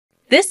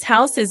This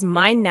house is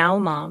mine now,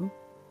 Mom.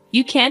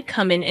 You can't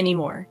come in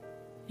anymore.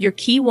 Your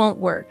key won't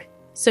work,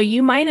 so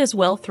you might as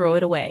well throw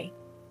it away.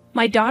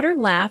 My daughter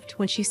laughed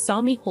when she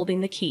saw me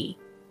holding the key.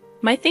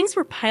 My things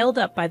were piled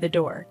up by the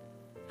door.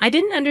 I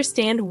didn't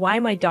understand why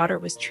my daughter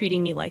was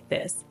treating me like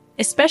this,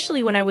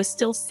 especially when I was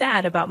still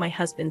sad about my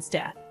husband's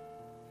death.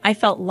 I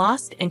felt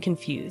lost and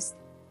confused.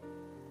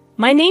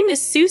 My name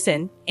is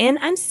Susan, and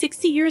I'm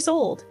 60 years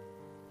old.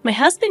 My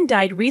husband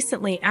died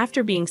recently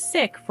after being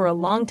sick for a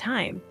long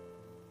time.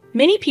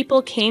 Many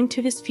people came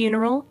to his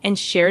funeral and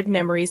shared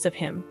memories of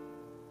him.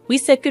 We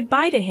said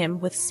goodbye to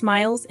him with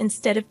smiles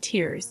instead of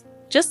tears,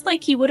 just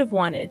like he would have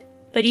wanted,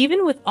 but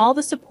even with all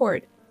the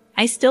support,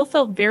 I still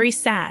felt very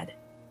sad.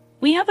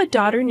 We have a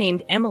daughter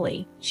named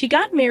Emily. She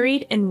got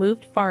married and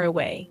moved far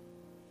away.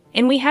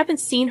 And we haven't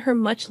seen her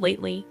much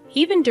lately,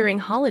 even during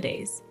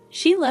holidays.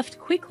 She left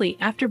quickly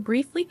after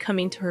briefly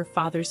coming to her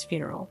father's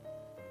funeral.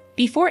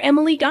 Before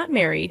Emily got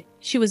married,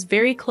 she was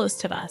very close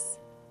to us.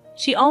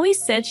 She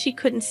always said she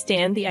couldn't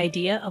stand the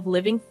idea of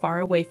living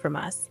far away from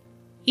us,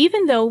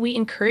 even though we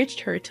encouraged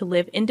her to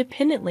live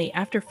independently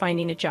after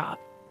finding a job.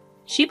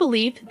 She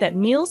believed that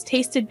meals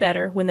tasted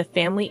better when the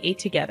family ate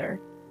together.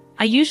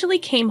 I usually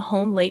came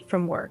home late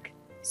from work,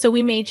 so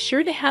we made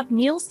sure to have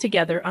meals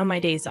together on my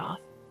days off.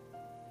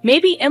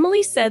 Maybe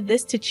Emily said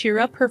this to cheer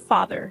up her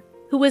father,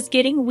 who was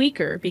getting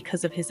weaker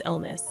because of his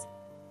illness.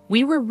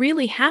 We were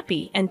really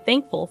happy and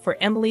thankful for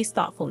Emily's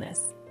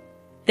thoughtfulness.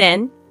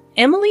 Then,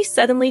 Emily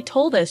suddenly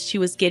told us she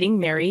was getting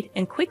married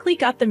and quickly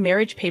got the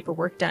marriage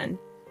paperwork done.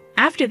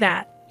 After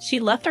that, she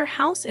left our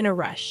house in a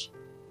rush.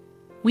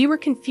 We were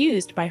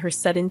confused by her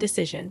sudden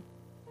decision.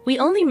 We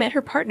only met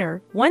her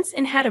partner once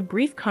and had a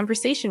brief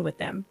conversation with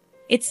them.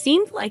 It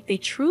seemed like they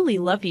truly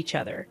loved each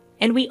other,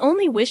 and we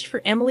only wished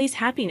for Emily's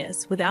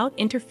happiness without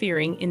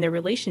interfering in their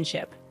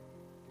relationship.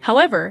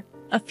 However,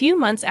 a few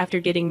months after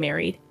getting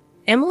married,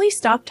 Emily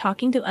stopped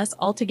talking to us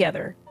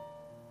altogether.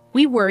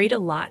 We worried a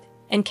lot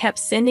and kept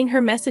sending her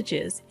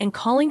messages and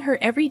calling her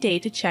every day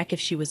to check if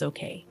she was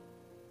okay.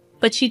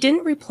 But she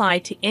didn't reply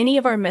to any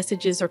of our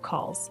messages or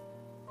calls.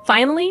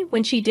 Finally,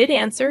 when she did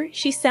answer,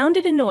 she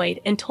sounded annoyed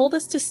and told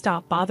us to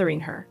stop bothering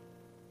her.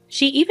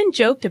 She even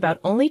joked about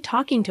only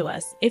talking to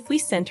us if we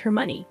sent her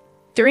money.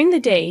 During the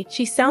day,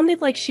 she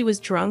sounded like she was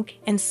drunk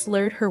and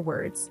slurred her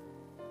words.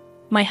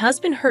 My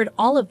husband heard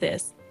all of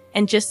this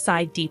and just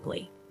sighed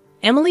deeply.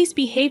 Emily's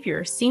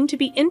behavior seemed to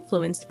be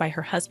influenced by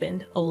her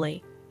husband,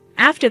 Ole.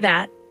 After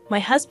that, my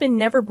husband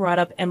never brought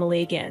up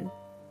Emily again.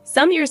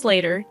 Some years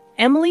later,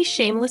 Emily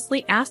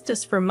shamelessly asked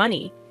us for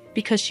money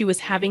because she was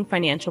having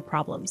financial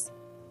problems.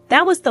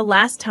 That was the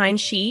last time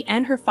she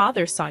and her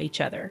father saw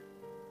each other.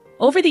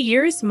 Over the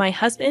years, my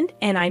husband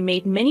and I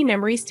made many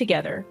memories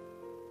together.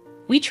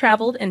 We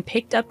traveled and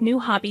picked up new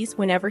hobbies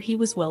whenever he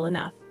was well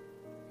enough.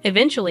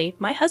 Eventually,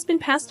 my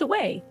husband passed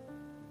away.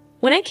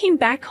 When I came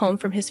back home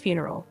from his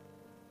funeral,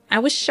 I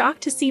was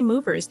shocked to see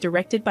movers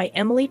directed by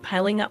Emily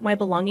piling up my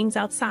belongings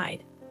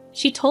outside.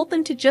 She told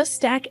them to just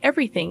stack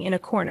everything in a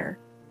corner.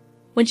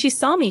 When she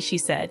saw me, she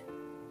said,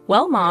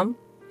 "Well, Mom,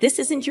 this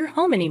isn't your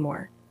home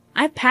anymore.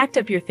 I've packed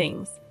up your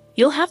things.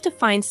 You'll have to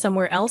find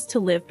somewhere else to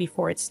live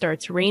before it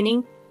starts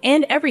raining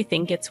and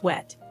everything gets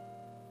wet."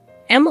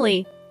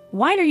 Emily,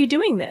 why are you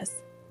doing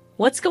this?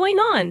 What's going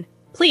on?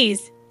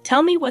 Please,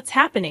 tell me what's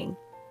happening.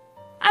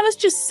 I was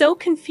just so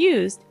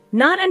confused,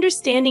 not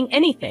understanding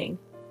anything.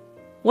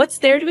 What's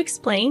there to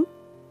explain?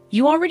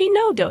 You already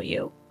know, don't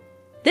you?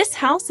 This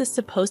house is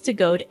supposed to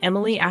go to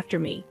Emily after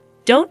me.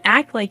 Don't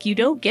act like you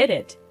don't get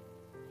it.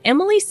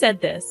 Emily said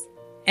this,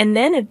 and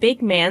then a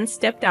big man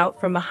stepped out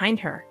from behind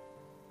her.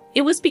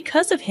 It was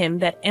because of him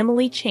that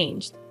Emily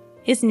changed.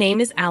 His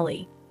name is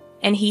Ali,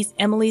 and he's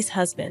Emily's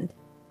husband.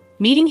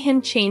 Meeting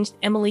him changed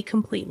Emily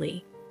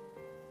completely.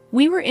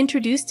 We were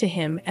introduced to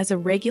him as a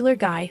regular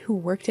guy who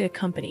worked at a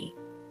company.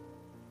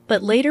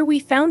 But later we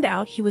found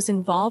out he was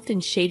involved in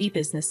shady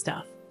business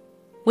stuff.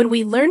 When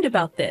we learned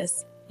about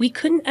this, we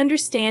couldn't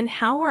understand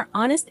how our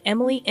honest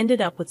Emily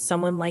ended up with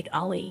someone like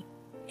Ali,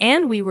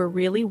 and we were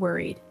really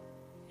worried.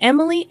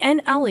 Emily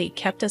and Ali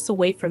kept us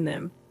away from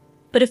them.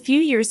 But a few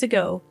years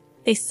ago,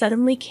 they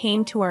suddenly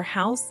came to our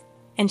house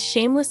and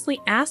shamelessly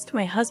asked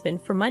my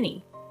husband for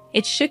money.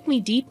 It shook me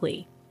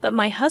deeply, but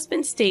my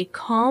husband stayed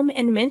calm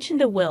and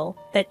mentioned a will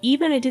that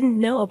even I didn't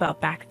know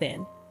about back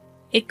then.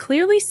 It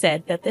clearly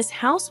said that this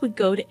house would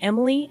go to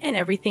Emily and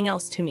everything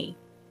else to me.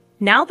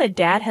 Now that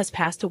Dad has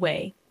passed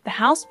away, the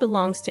house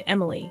belongs to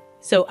Emily,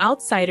 so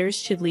outsiders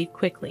should leave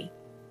quickly.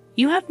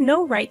 You have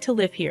no right to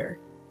live here.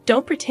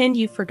 Don't pretend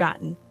you've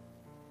forgotten.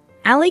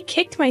 Ali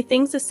kicked my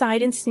things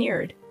aside and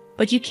sneered,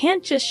 but you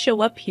can't just show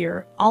up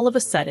here all of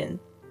a sudden.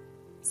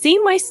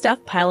 Seeing my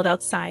stuff piled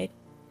outside,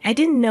 I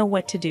didn't know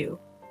what to do.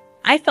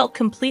 I felt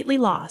completely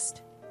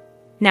lost.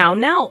 Now,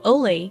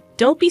 Ole,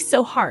 don't be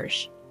so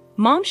harsh.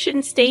 Mom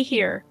shouldn't stay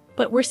here,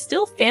 but we're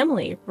still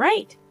family,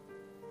 right?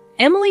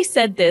 Emily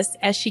said this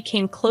as she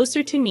came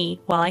closer to me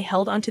while I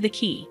held onto the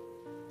key.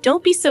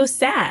 Don't be so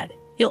sad.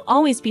 You'll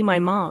always be my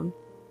mom.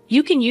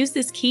 You can use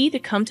this key to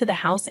come to the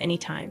house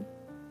anytime.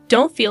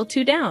 Don't feel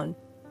too down.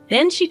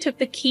 Then she took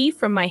the key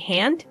from my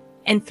hand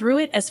and threw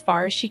it as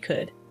far as she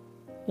could.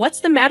 "What's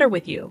the matter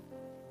with you?"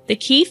 The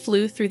key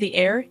flew through the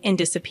air and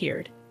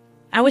disappeared.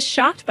 I was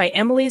shocked by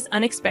Emily's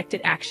unexpected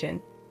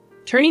action.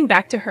 Turning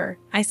back to her,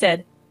 I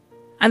said,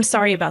 "I'm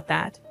sorry about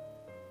that."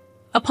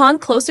 Upon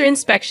closer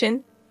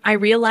inspection, I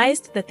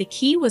realized that the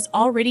key was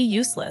already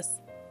useless.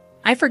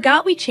 I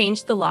forgot we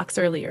changed the locks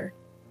earlier.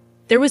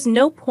 There was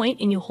no point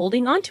in you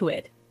holding onto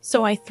it,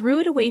 so I threw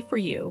it away for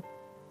you.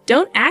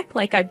 Don't act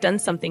like I've done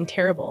something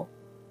terrible.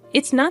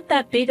 It's not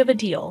that big of a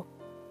deal.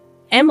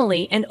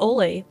 Emily and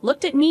Ole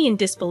looked at me in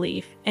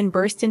disbelief and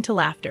burst into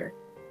laughter.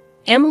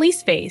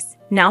 Emily's face,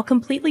 now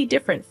completely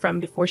different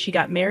from before she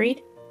got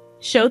married,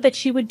 showed that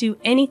she would do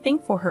anything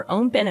for her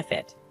own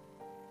benefit.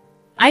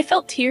 I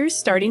felt tears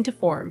starting to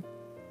form.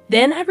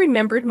 Then I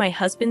remembered my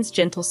husband's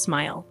gentle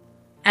smile,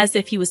 as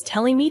if he was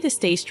telling me to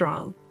stay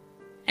strong.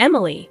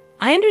 "Emily,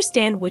 I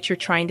understand what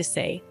you're trying to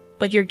say,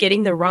 but you're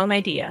getting the wrong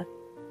idea.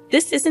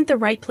 This isn't the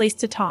right place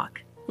to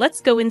talk.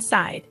 Let's go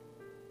inside."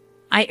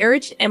 I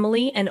urged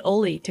Emily and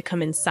Ole to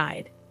come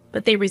inside,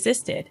 but they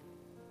resisted.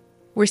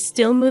 "We're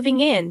still moving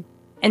in,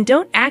 and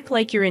don't act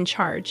like you're in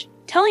charge,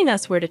 telling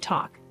us where to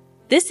talk.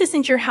 This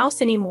isn't your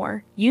house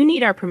anymore. You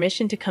need our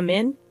permission to come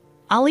in,"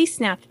 Ali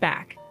snapped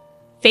back.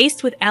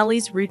 Faced with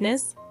Ali's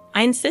rudeness,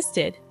 I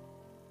insisted,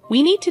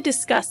 "We need to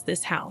discuss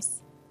this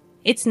house.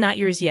 It's not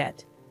yours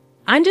yet."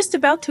 "I'm just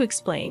about to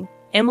explain,"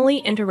 Emily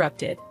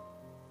interrupted.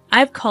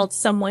 "I've called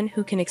someone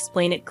who can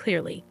explain it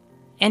clearly,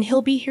 and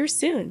he'll be here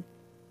soon.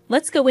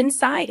 Let's go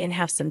inside and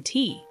have some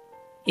tea.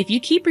 If you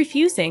keep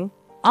refusing,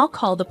 I'll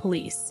call the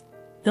police.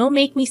 Don't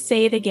make me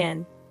say it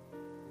again.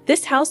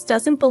 This house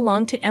doesn't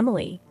belong to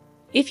Emily.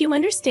 If you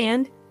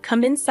understand,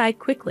 come inside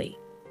quickly.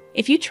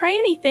 If you try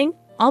anything,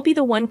 I'll be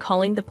the one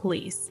calling the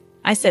police,"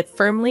 I said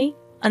firmly,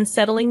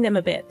 unsettling them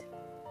a bit.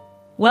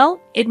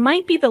 "Well, it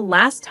might be the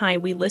last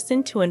time we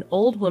listen to an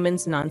old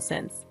woman's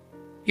nonsense.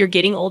 You're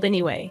getting old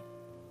anyway.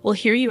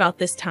 We'll hear you out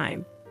this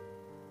time.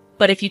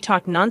 But if you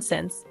talk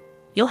nonsense,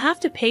 you'll have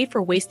to pay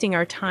for wasting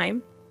our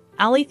time,"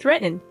 Ali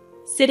threatened,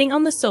 sitting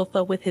on the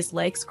sofa with his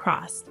legs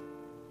crossed.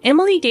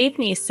 Emily gave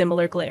me a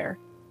similar glare.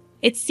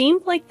 It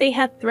seemed like they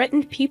had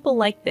threatened people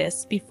like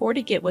this before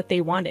to get what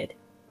they wanted.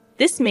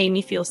 This made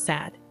me feel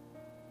sad.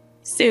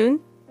 Soon,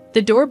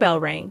 the doorbell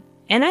rang,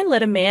 and I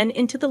let a man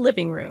into the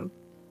living room.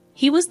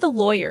 He was the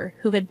lawyer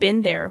who had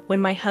been there when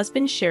my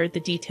husband shared the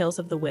details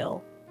of the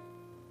will.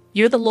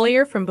 "You're the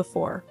lawyer from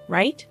before,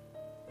 right?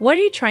 What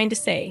are you trying to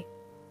say?"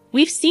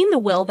 "We've seen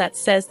the will that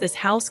says this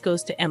house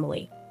goes to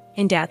Emily,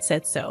 and Dad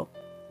said so."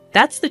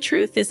 "That's the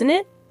truth, isn't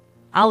it?"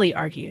 Ali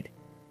argued.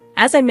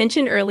 "As I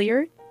mentioned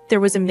earlier,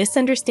 there was a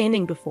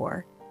misunderstanding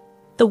before.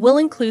 The will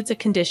includes a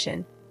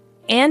condition,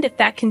 and if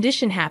that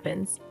condition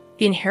happens,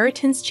 the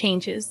inheritance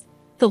changes,"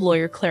 the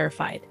lawyer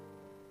clarified.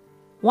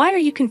 "Why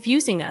are you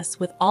confusing us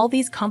with all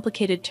these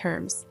complicated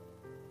terms?"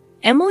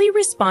 Emily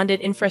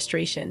responded in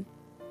frustration.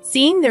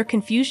 Seeing their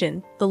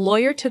confusion, the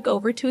lawyer took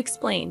over to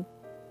explain.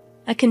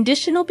 "A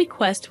conditional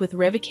bequest with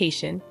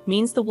revocation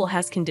means the will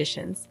has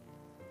conditions.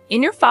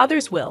 In your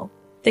father's will,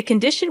 the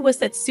condition was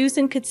that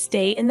Susan could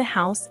stay in the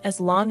house as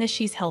long as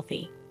she's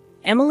healthy.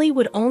 Emily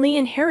would only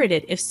inherit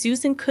it if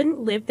Susan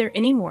couldn't live there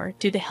anymore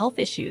due to health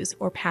issues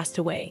or passed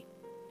away.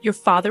 Your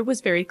father was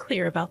very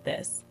clear about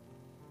this."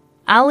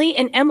 Ali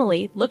and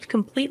Emily looked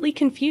completely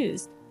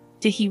confused.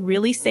 Did he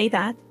really say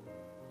that?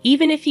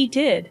 Even if he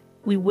did,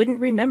 we wouldn't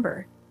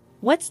remember.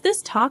 What's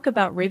this talk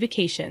about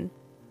revocation?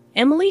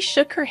 Emily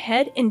shook her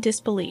head in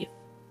disbelief.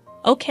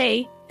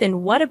 "Okay,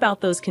 then what about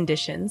those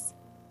conditions?"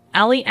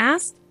 Ali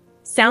asked,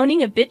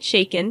 sounding a bit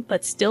shaken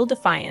but still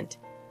defiant.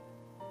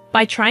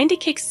 "By trying to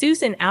kick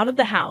Susan out of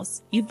the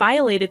house, you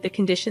violated the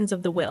conditions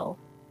of the will.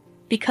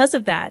 Because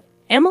of that,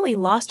 Emily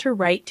lost her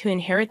right to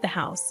inherit the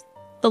house,"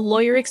 the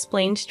lawyer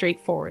explained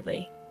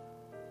straightforwardly.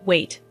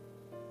 "Wait.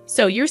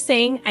 So you're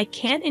saying I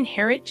can't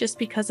inherit just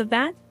because of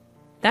that?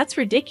 That's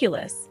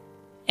ridiculous."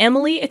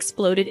 Emily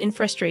exploded in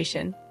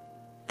frustration.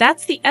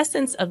 "That's the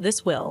essence of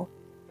this will.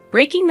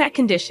 Breaking that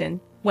condition,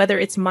 whether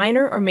it's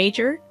minor or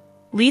major,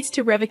 leads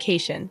to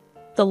revocation,"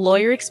 the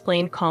lawyer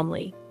explained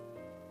calmly.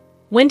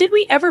 "When did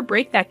we ever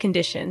break that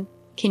condition?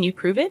 Can you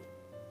prove it?"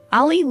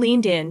 Ali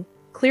leaned in,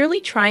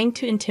 clearly trying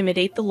to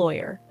intimidate the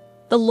lawyer.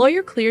 The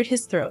lawyer cleared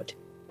his throat.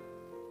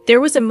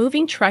 "There was a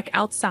moving truck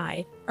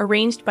outside,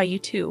 arranged by you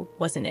two,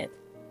 wasn't it?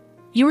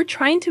 You were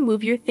trying to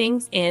move your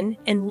things in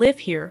and live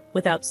here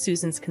without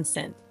Susan's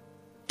consent.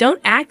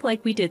 Don't act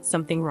like we did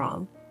something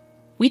wrong.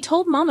 We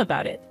told Mom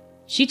about it.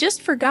 She just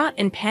forgot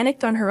and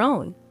panicked on her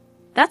own.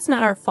 That's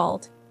not our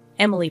fault,"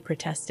 Emily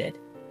protested.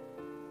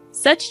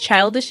 "Such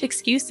childish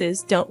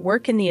excuses don't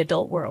work in the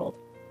adult world.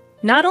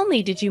 Not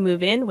only did you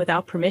move in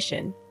without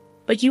permission,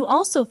 but you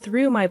also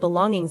threw my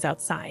belongings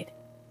outside,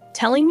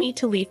 telling me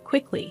to leave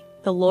quickly,"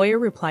 the lawyer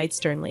replied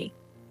sternly.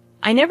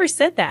 "I never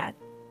said that.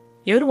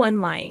 You're the one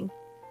lying.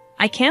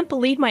 I can't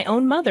believe my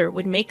own mother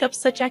would make up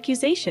such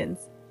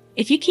accusations.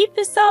 If you keep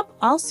this up,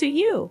 I'll sue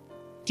you.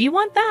 Do you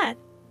want that?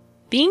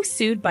 Being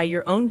sued by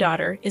your own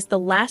daughter is the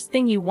last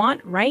thing you want,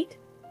 right?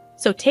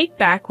 So take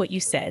back what you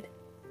said,"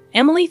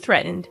 Emily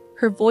threatened,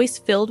 her voice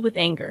filled with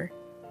anger.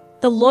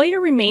 The lawyer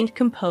remained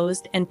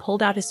composed and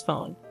pulled out his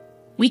phone.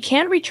 "We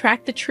can't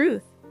retract the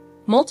truth.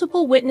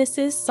 Multiple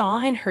witnesses saw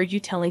and heard you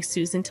telling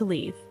Susan to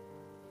leave.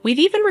 We've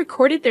even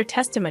recorded their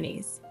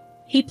testimonies."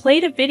 He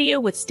played a video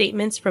with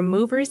statements from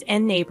movers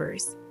and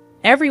neighbors.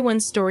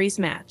 Everyone's stories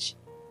match.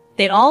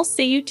 "They'd all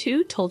say you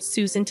two told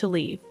Susan to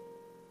leave.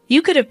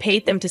 You could have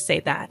paid them to say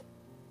that.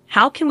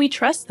 How can we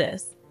trust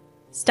this?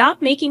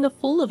 Stop making a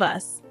fool of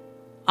us,"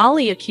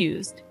 Ollie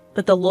accused,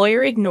 but the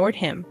lawyer ignored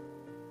him.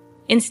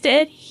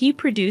 Instead, he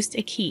produced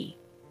a key.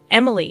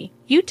 "Emily,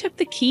 you took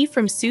the key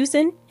from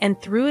Susan and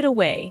threw it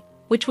away,"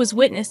 which was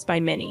witnessed by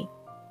many.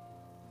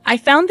 "I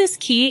found this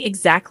key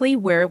exactly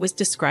where it was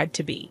described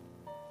to be.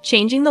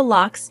 Changing the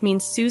locks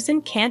means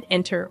Susan can't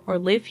enter or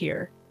live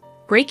here,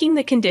 breaking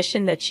the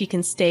condition that she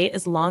can stay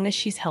as long as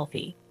she's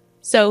healthy.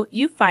 So,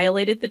 you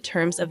violated the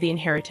terms of the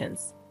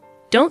inheritance.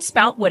 Don't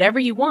spout whatever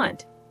you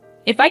want.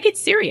 If I get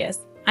serious,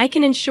 I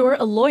can ensure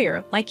a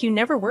lawyer like you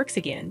never works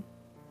again."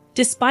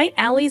 Despite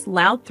Allie's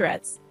loud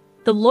threats,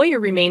 the lawyer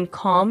remained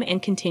calm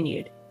and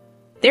continued.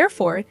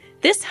 "Therefore,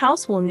 this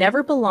house will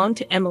never belong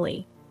to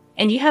Emily,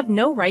 and you have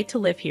no right to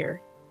live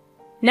here.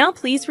 Now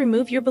please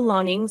remove your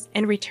belongings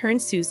and return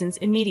Susan's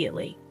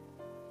immediately.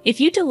 If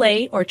you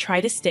delay or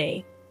try to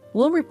stay,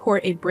 we'll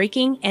report a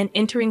breaking and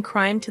entering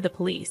crime to the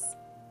police.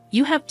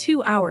 You have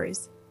 2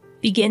 hours.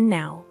 Begin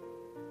now."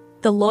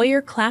 The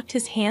lawyer clapped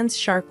his hands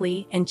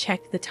sharply and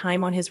checked the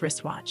time on his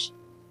wristwatch.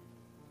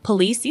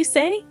 "Police, you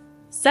say?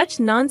 Such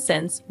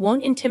nonsense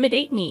won't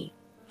intimidate me,"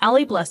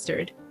 Allie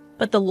blustered,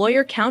 but the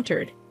lawyer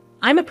countered.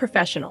 "I'm a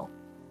professional.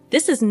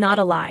 This is not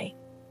a lie.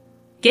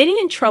 Getting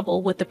in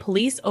trouble with the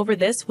police over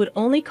this would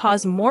only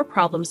cause more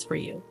problems for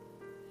you."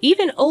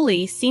 Even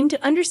Ollie seemed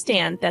to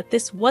understand that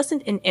this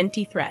wasn't an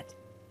empty threat.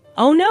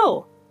 "Oh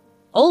no!"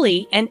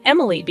 Ollie and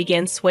Emily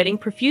began sweating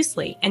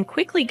profusely and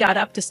quickly got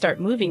up to start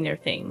moving their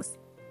things.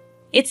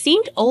 It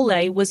seemed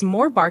Ollie was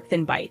more bark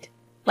than bite,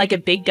 like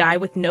a big guy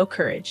with no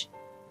courage.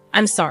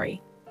 "I'm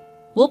sorry.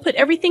 We'll put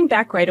everything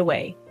back right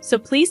away, so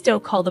please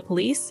don't call the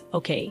police,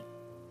 okay?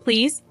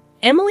 Please?"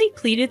 Emily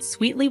pleaded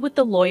sweetly with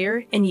the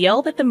lawyer and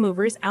yelled at the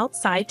movers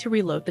outside to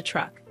reload the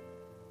truck.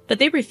 But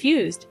they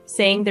refused,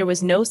 saying there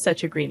was no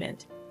such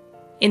agreement.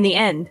 In the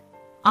end,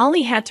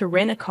 Ollie had to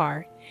rent a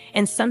car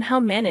and somehow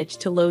managed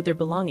to load their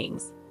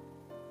belongings.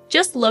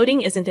 Just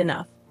loading isn't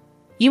enough.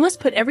 You must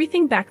put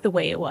everything back the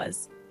way it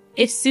was.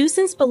 If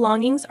Susan's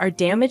belongings are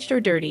damaged or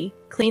dirty,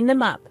 clean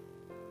them up.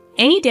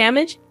 Any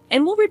damage,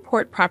 and we'll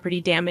report property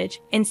damage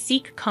and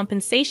seek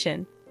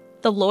compensation,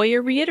 the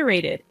lawyer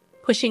reiterated,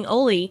 pushing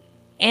Ollie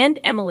and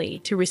Emily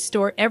to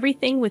restore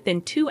everything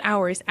within 2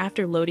 hours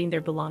after loading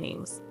their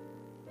belongings.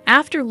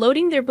 After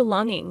loading their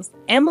belongings,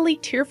 Emily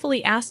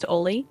tearfully asked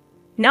Ollie,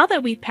 "Now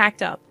that we've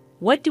packed up,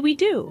 what do we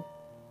do?"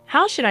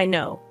 "How should I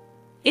know?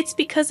 It's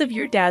because of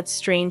your dad's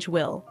strange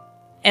will,"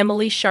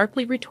 Emily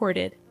sharply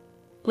retorted,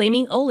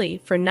 blaming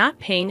Ollie for not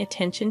paying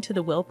attention to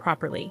the will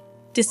properly.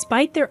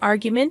 Despite their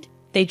argument,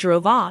 they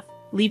drove off,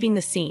 leaving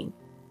the scene.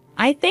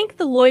 I thanked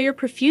the lawyer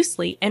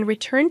profusely and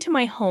returned to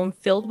my home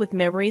filled with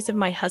memories of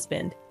my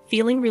husband,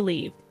 feeling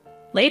relieved.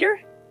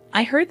 Later,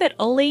 I heard that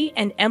Ollie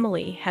and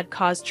Emily had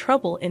caused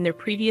trouble in their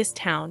previous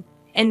town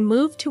and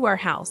moved to our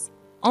house,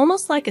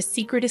 almost like a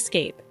secret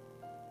escape.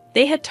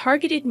 They had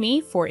targeted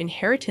me for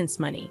inheritance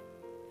money,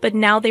 but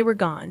now they were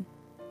gone.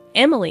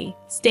 Emily,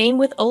 staying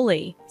with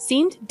Ollie,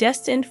 seemed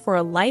destined for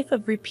a life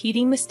of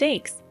repeating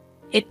mistakes.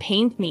 It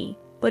pained me,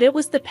 but it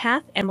was the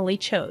path Emily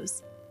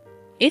chose.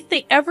 If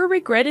they ever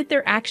regretted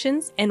their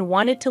actions and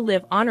wanted to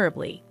live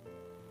honorably,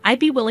 I'd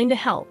be willing to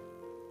help.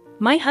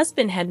 My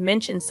husband had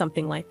mentioned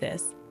something like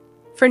this.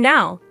 For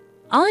now,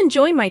 I'll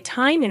enjoy my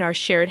time in our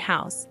shared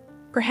house,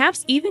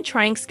 perhaps even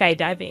trying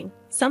skydiving,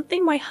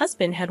 something my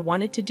husband had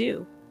wanted to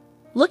do.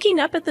 Looking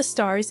up at the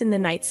stars in the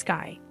night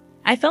sky,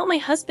 I felt my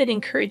husband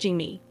encouraging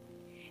me,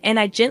 and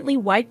I gently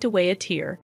wiped away a tear.